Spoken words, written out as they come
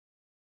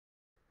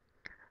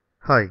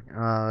Hi,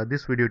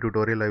 this video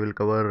tutorial I will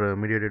cover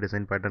Mediator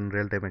Design Pattern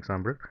real-time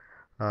example.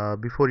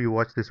 Before you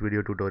watch this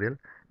video tutorial,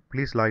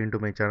 please log into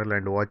my channel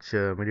and watch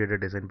Mediator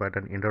Design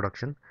Pattern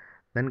introduction.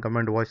 Then come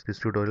and watch this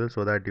tutorial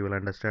so that you will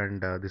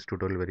understand this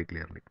tutorial very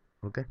clearly.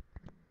 Okay.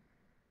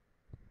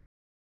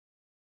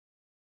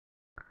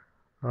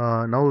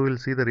 Now we will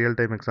see the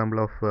real-time example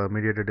of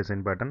Mediator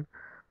Design Pattern.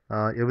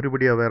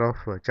 Everybody aware of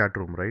chat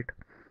room,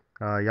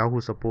 right?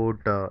 Yahoo support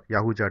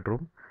Yahoo chat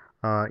room.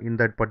 In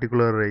that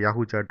particular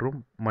Yahoo chat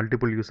room,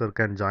 multiple user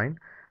can join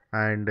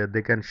and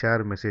they can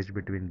share message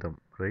between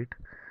them, right?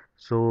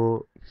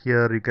 So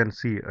here you can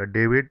see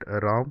David,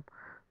 Ram,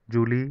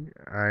 Julie,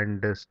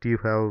 and Steve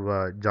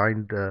have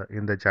joined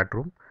in the chat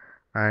room.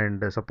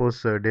 And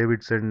suppose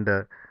David send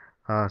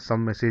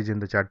some message in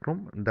the chat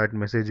room, that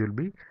message will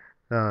be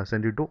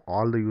sent it to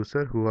all the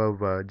user who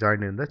have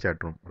joined in the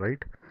chat room,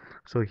 right?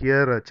 So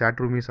here chat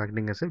room is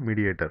acting as a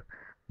mediator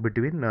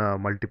between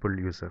multiple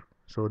user.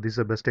 So this is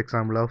the best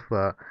example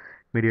of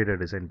mediator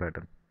design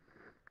pattern.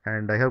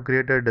 And I have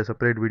created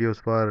separate videos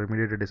for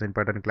mediator design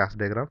pattern class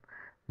diagram,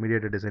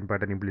 mediator design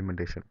pattern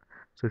implementation.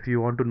 So if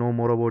you want to know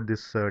more about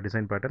this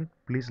design pattern,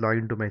 please log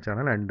into my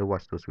channel and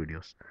watch those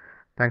videos.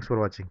 Thanks for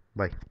watching.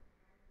 Bye.